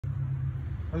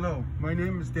Hello, my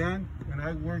name is Dan and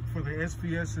I work for the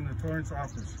SVS in the Torrance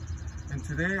office. And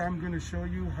today I'm going to show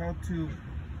you how to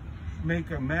make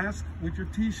a mask with your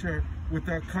t-shirt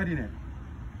without cutting it.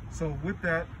 So with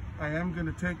that, I am going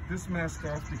to take this mask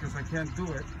off because I can't do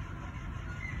it.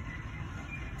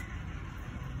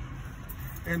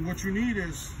 And what you need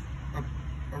is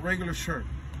a regular shirt.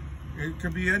 It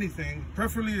could be anything.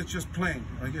 Preferably it's just plain.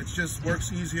 Like it just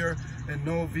works easier and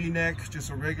no V-neck,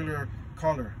 just a regular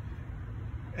collar.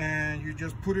 And you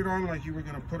just put it on like you were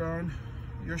gonna put on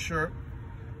your shirt,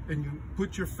 and you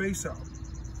put your face out,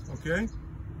 okay?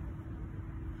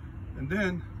 And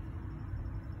then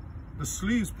the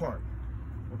sleeves part,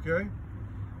 okay?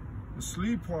 The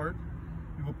sleeve part,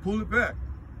 you will pull it back,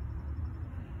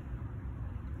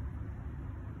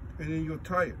 and then you'll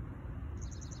tie it.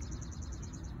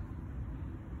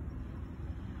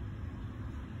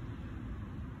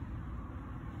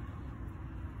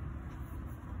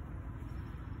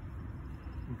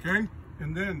 Okay,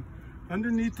 and then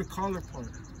underneath the collar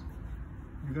part,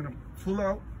 you're gonna pull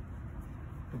out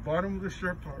the bottom of the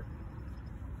shirt part.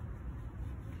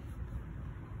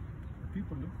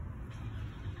 People do.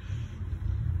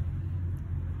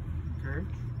 Okay.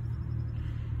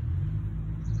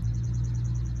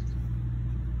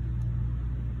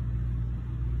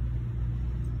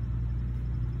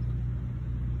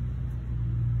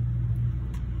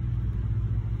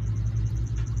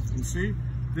 And see?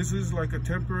 This is like a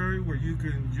temporary where you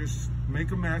can just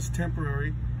make a mask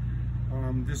temporary.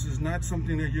 This is not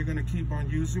something that you're gonna keep on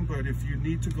using, but if you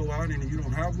need to go out and you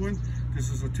don't have one, this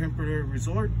is a temporary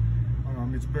resort.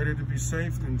 It's better to be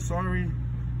safe than sorry,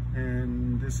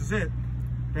 and this is it.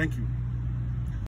 Thank you.